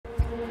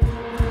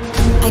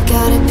I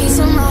got a piece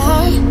of my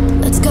heart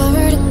that's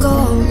covered in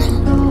gold.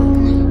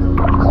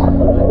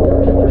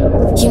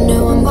 You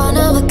know I'm one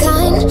of a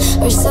kind,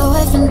 or so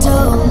I've been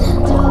told.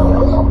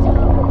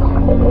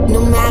 No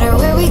matter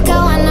where we go,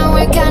 I know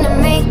we're gonna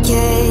make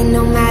it.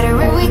 No matter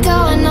where we go,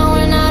 I know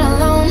we're not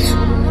alone.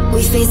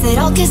 We face it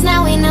all cause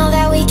now we know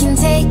that we can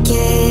take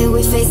it.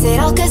 We face it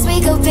all cause we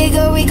go big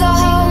or we go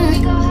home.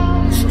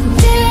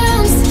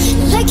 Dance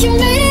like you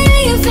made it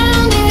and you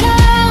found it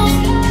all.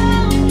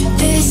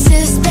 This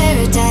is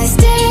paradise.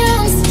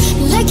 Dance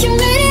like you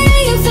made it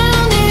and you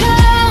found it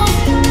all.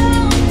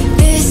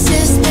 This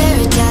is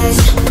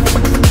paradise.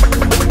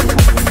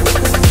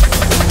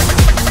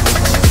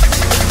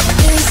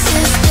 This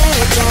is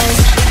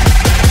paradise.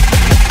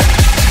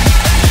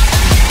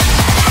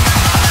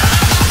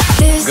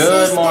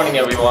 Good morning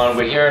everyone,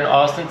 we're here in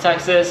Austin,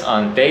 Texas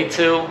on day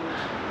 2.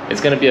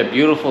 It's gonna be a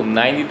beautiful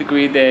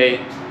 90-degree day.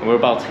 We're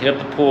about to hit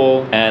up the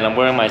pool and I'm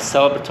wearing my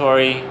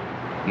celebratory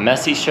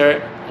Messi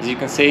shirt. As you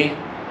can see,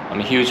 I'm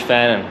a huge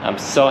fan and I'm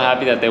so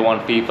happy that they won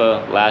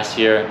FIFA last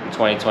year in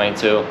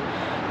 2022.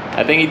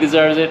 I think he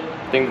deserves it,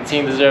 I think the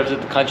team deserves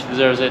it, the country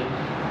deserves it.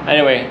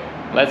 Anyway,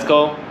 let's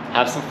go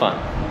have some fun.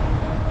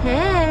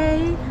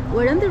 Hey,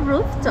 we're on the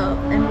rooftop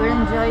and we're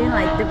enjoying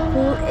like the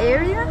pool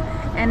area.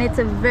 And it's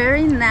a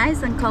very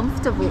nice and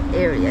comfortable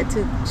area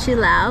to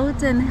chill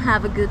out and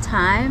have a good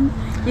time.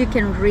 You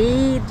can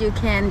read, you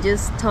can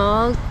just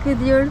talk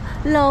with your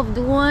loved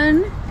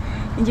one,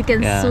 and you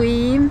can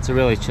swim. It's a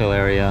really chill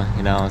area,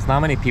 you know. It's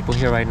not many people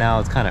here right now.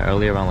 It's kind of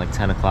early, around like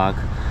 10 o'clock.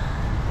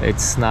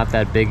 It's not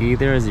that big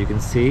either, as you can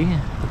see.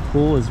 The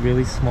pool is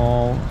really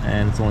small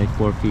and it's only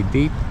 4 feet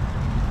deep.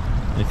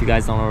 And if you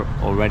guys don't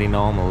already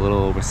know, I'm a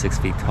little over 6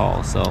 feet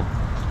tall, so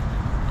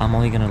I'm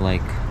only gonna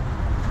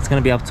it's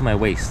gonna be up to my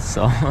waist,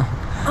 so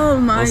oh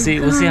my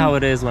we'll see how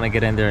it is when I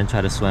get in there and try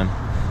to swim.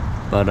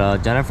 But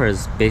Jennifer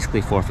is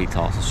basically 4 feet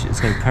tall, so it's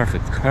gonna be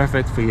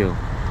perfect for you.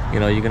 You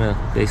know, you're gonna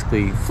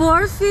basically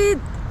 4 feet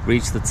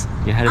reach your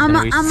head is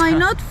gonna reach am I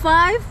not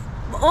 5?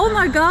 Oh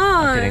my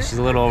god. I'm kidding, she's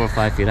a little over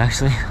 5 feet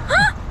actually.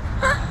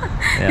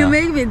 Yeah. You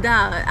make me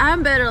doubt.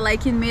 I'm better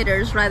like in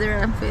meters rather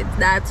than feet.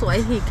 That's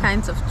why he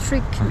kind of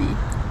tricked me.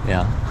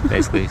 Yeah,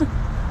 basically.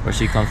 Where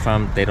she comes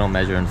from, they don't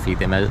measure in feet.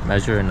 They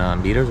measure in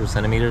meters or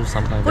centimeters,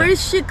 something like that. Where does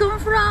she come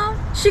from?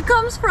 She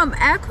comes from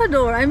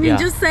Ecuador. I mean,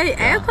 just say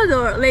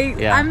Ecuador.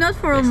 Like, I'm not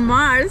from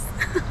Mars.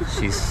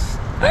 She's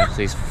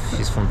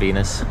from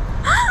Venus.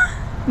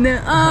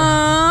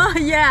 No.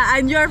 Yeah,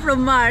 and you're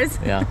from Mars.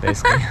 Yeah,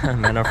 basically.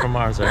 Men are from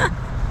Mars, right?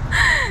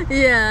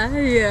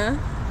 Yeah.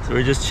 So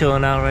we're just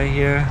chilling out right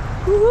here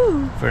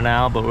for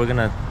now, but we're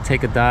gonna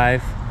take a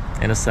dive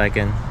in a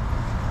second.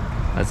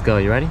 Let's go.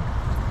 You ready?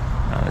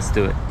 Let's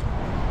do it.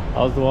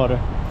 How's the water?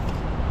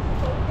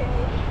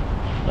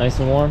 Okay. Nice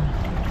and warm?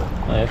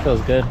 Oh, yeah, it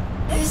feels good.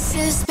 This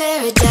is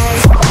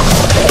paradise.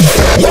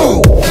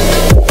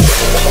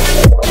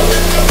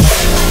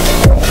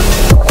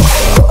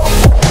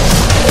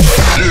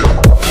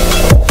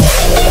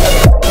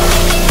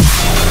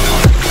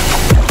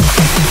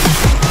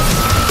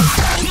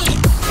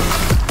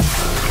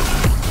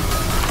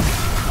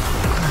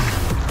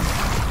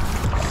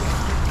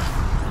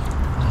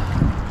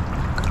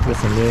 Got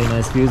some really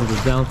nice views of the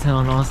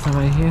downtown Austin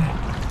right here.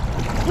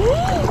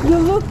 You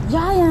look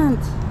giant.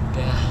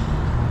 Yeah.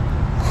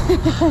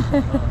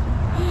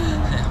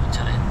 I'm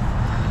giant.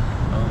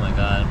 Oh my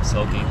god, I'm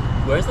soaking.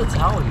 Where's the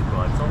towel you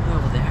brought? It's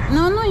over there.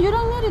 No, you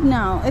don't need it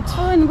now. It's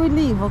for when we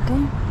leave, okay?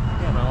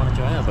 Yeah, but I want to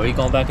dry up. Are you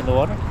going back in the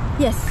water?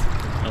 Yes.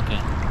 Okay.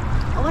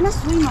 I want to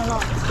swim a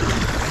lot.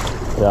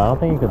 Yeah, I don't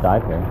think you could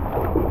dive here.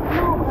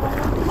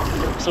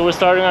 So we're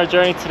starting our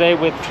journey today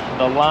with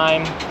the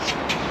Lime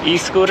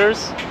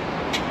e-scooters.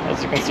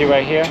 As you can see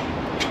right here,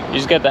 you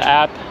just get the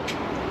app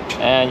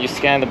and you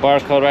scan the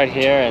barcode right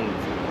here and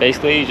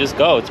basically you just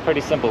go. It's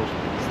pretty simple to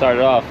start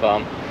it off.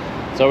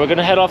 So we're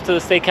gonna head off to the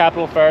state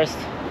capitol first,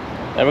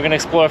 then we're gonna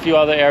explore a few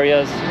other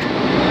areas.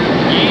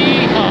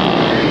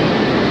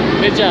 Yeehaw!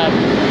 Good job.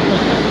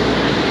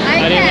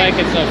 How do you like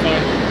it so far?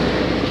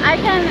 I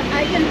can do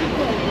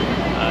it.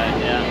 Alright,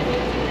 yeah.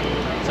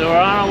 So we're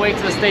on our way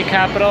to the state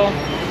capitol,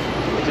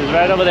 which is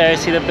right over there. You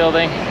see the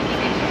building.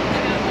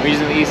 We're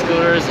using the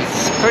e-scooters.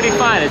 It's pretty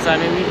fun. I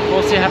mean, we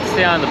mostly have to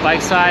stay on the bike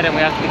side and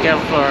we have to be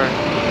careful for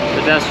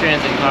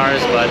pedestrians and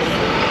cars, but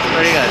it's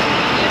pretty good.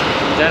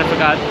 Jennifer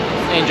got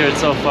injured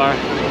so far.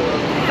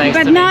 Thanks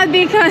to me. Not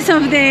because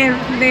of the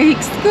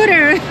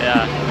scooter.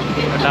 Yeah,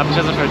 not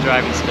because of her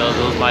driving skills.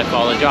 It was my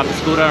fault. I dropped the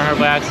scooter on her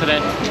by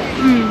accident.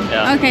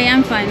 Yeah. Okay,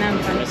 I'm fine.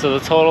 So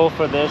the total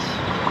for this,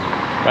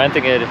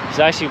 renting it, is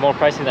actually more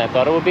pricey than I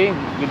thought it would be.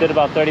 We did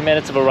about 30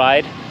 minutes of a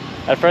ride.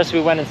 At first we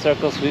went in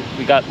circles.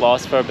 We got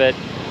lost for a bit.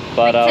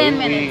 But like 10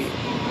 minutes.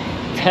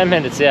 10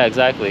 minutes, yeah,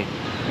 exactly.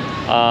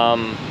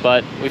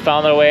 But we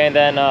found our way, and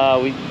then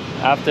we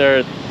have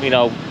to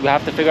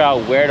figure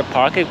out where to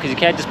park it, because you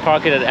can't just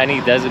park it at any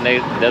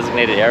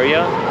designated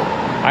area.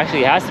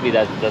 Actually, it has to be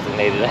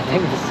designated. I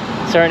think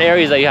there's certain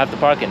areas that you have to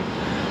park in.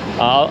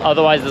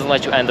 Otherwise, it doesn't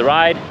let you end the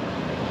ride.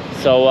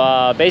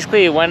 So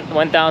basically it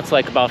went down to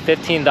like about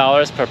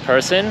 $15 per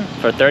person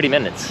for 30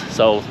 minutes.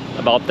 So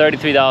about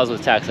 $33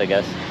 with tax, I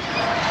guess.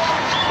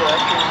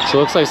 So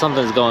it looks like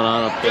something's going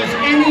on up there. Does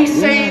any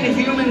sane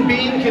human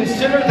being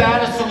consider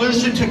that a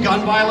solution to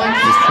gun violence?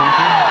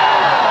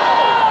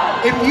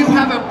 If you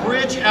have a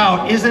bridge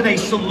out, is it a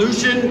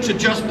solution to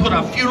just put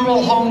a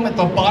funeral home at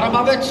the bottom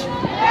of it?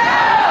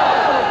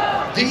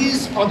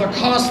 These are the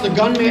costs the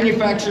gun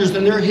manufacturers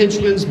and their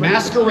henchmen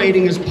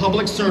masquerading as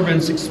public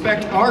servants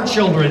expect our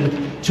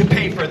children to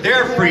pay for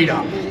their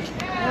freedom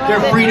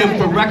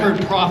for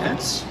record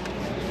profits.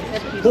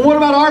 But what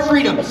about our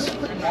freedoms?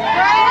 What about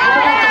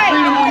the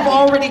freedom we've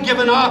already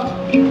given up?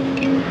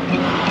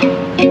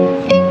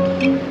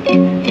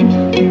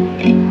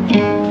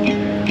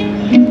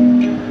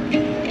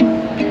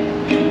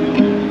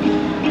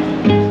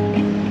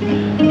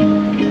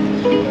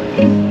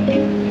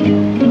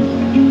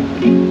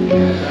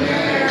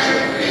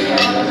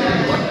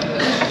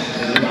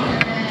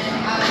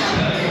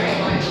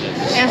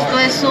 Esto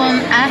es un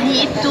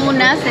ají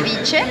tuna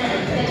ceviche,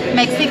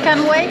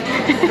 Mexican way.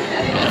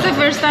 It's the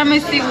first time I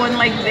see one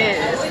like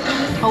this.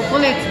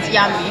 Hopefully it's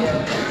yummy.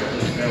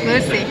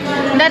 We'll see.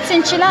 That's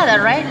enchilada,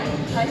 right?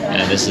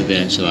 Yeah, this is the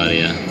enchilada,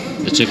 yeah.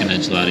 The chicken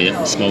enchilada,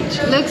 yeah, smoked.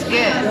 Looks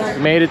good.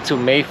 We made it to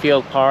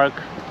Mayfield Park,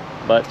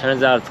 but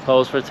turns out it's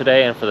closed for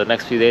today and for the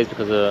next few days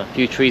because a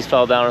few trees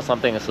fell down or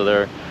something, so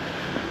they're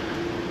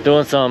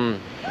doing some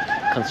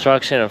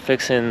construction or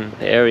fixing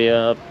the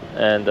area up,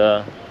 and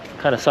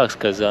kind of sucks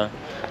because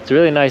it's a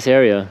really nice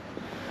area.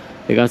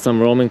 They got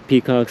some roaming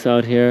peacocks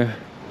out here.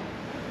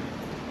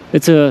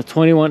 It's a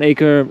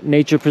 21-acre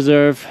nature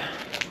preserve.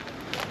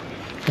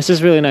 It's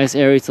just a really nice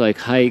area to like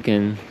hike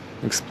and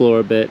explore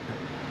a bit.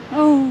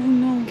 Oh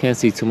no. Can't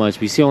see too much.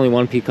 We see only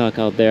one peacock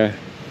out there,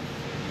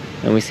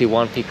 and we see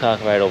one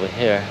peacock right over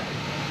here.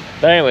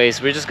 But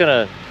anyways, we're just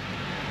gonna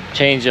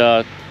change,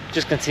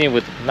 just continue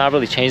with, not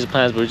really change the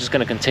plans, but we're just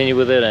gonna continue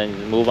with it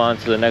and move on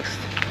to the next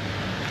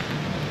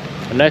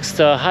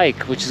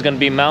hike, which is gonna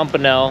be Mount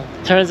Bunnell.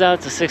 Turns out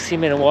it's a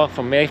 16-minute walk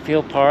from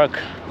Mayfield Park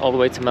all the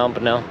way to Mount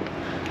Bunnell.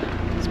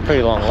 It's a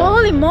pretty long walk.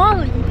 Holy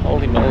moly.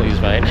 Holy moly's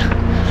right.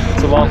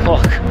 It's a long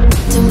walk.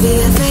 Don't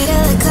be afraid to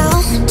let go,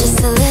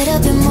 just a little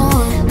bit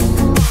more.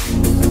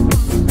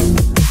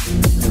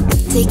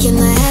 Taking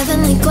the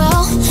heavenly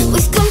glow,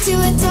 we've come to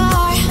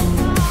adore.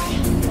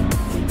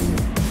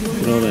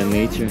 Look at all that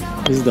nature.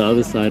 This is the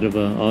other side of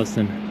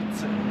Austin.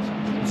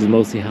 This is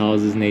mostly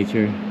houses,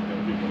 nature.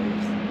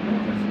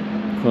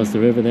 Across the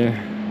river there,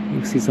 you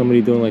can see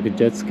somebody doing like a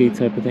jet ski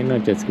type of thing.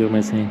 Not jet ski, what am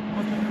I saying?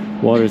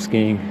 Water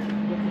skiing.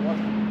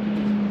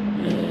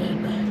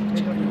 And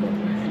check it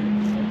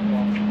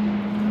out.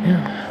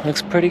 Yeah,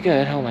 looks pretty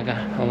good. Oh my god,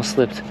 I almost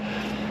slipped.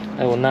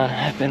 That will not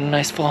have been a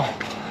nice fall.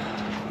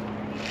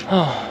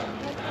 Oh,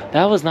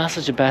 that was not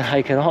such a bad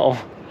hike at all.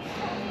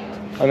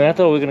 I mean, I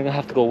thought we were gonna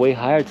have to go way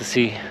higher to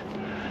see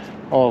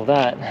all of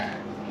that.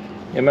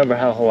 You remember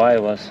how Hawaii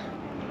was?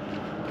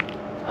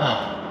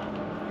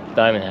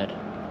 Diamond Head.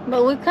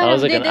 But we kind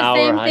of like did an the hour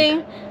same hike.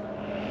 thing.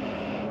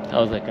 That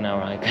was like an hour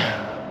hike.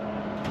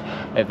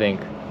 I think,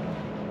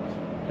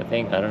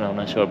 I don't know, I'm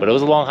not sure. But it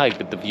was a long hike,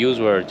 but the views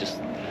were just...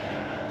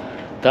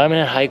 Diamond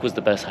Head hike was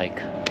the best hike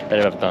that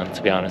I've ever done,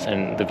 to be honest.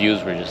 And the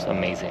views were just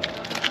amazing.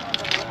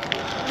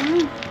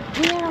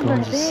 We're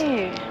over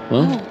there.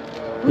 Well,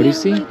 what do you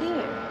see?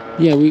 There.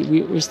 Yeah,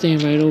 we're staying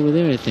right over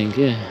there, I think,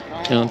 yeah.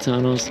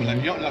 Downtown Austin.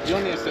 You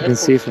can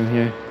see from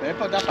here. The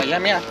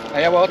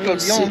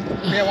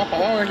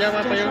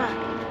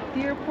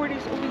airport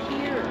is over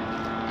here.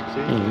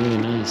 Oh, really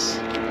nice.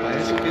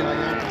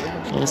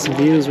 Awesome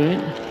views,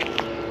 right?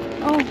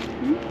 Oh.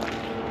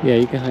 Yeah,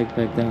 you can hike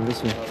back down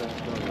this way.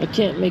 I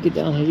can't make it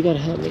down here. You gotta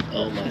help me.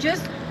 Oh my.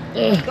 Just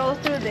go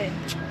through the...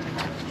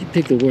 You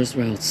picked the worst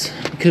routes.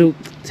 You could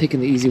have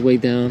taken the easy way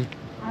down.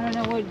 I don't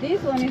know where this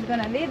one is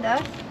gonna lead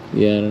us.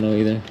 Yeah, I don't know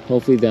either.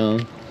 Hopefully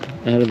down,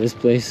 out of this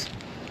place.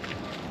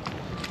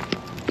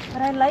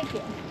 But I like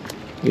it.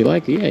 You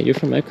like it? Yeah, you're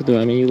from Ecuador.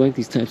 I mean, you like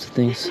these types of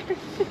things.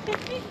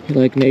 You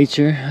like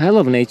nature. I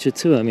love nature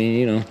too. I mean,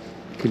 you know,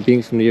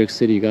 being from New York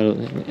City, you gotta,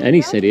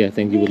 any city, I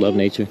think you would love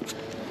nature.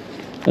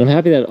 And I'm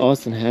happy that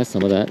Austin has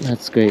some of that.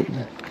 That's great.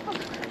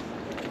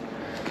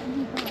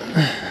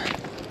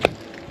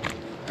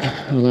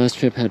 Our last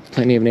trip had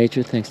plenty of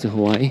nature thanks to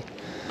Hawaii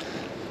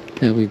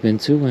that we've been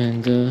to,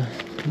 and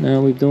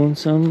now we're doing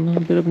a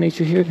bit of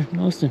nature here in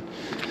Austin.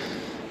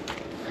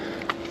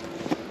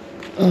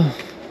 Oh.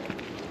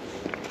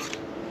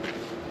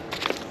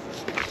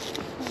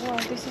 Wow,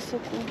 this is so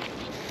cool.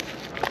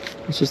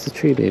 It's just a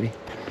tree, baby.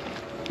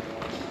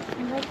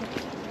 I like it.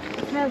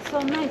 It smells so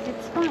nice.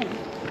 It's fine.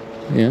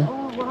 Yeah?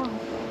 Oh, wow.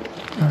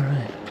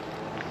 Alright.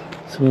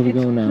 So where are we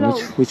going now?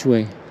 Which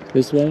way?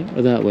 This way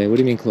or that way? What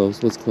do you mean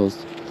closed? What's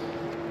closed?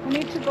 We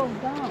need to go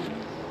down.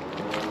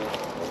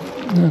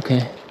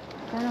 Okay.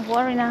 Kind of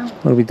worry now.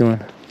 What are we doing?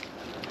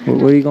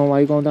 Where are you going? Why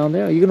are you going down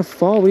there? Are you gonna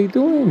fall? What are you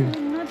doing?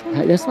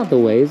 That's not the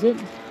way, is it?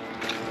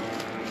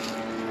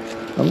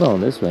 I'm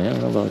going this way. I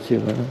don't know about you,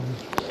 but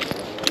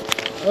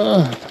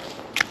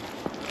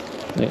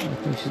Wait, I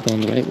think she's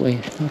going the right way.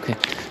 Okay.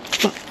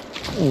 Fuck.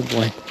 Oh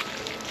boy.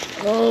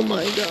 Oh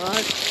my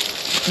god.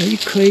 Are you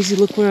crazy?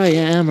 Look where I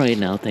am right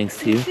now, thanks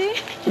to you. See?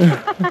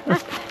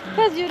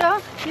 Because you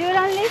don't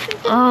listen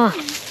to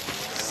me.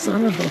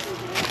 Son of a...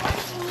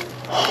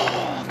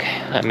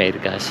 Okay, I made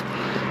it, guys.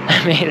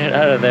 I made it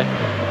out of there.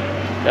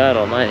 God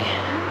almighty.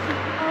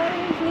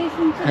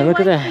 And look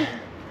at that.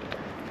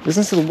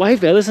 Listen to the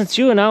wife, I listen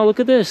to you, and now look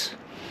at this.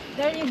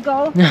 There you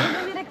go.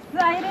 Isn't it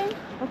exciting?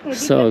 Okay,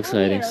 So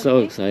exciting, so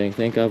exciting.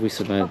 Thank God we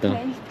survived though.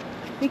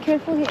 Be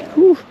careful here.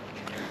 Whew.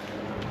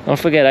 Don't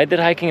forget, I did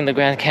hiking in the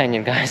Grand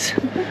Canyon, guys.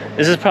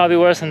 This is probably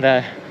worse than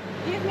that.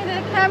 Give me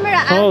the camera.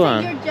 Hold I'll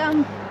on. take your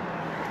jump.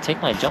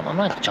 Take my jump? I'm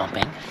not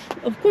jumping.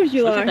 Of course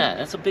you Look are. at that,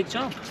 that's a big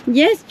jump.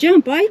 Yes,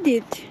 jump. I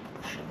did.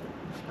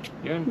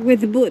 You're in... With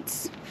the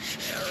boots.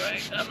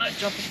 Alright, I'm not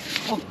jumping.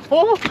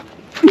 Oh!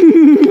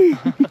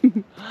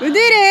 We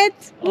did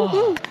it.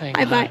 Oh, thank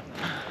God. Bye-bye.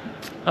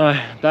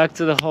 Alright, back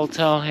to the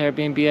hotel,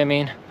 Airbnb, I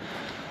mean.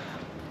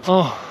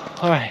 Oh,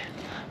 alright.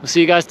 We'll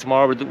see you guys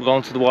tomorrow. We're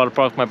going to the water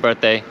park for my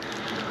birthday.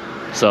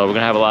 So we're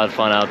gonna have a lot of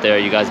fun out there.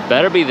 You guys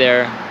better be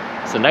there.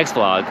 It's the next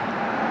vlog,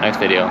 next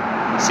video.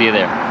 See you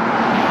there.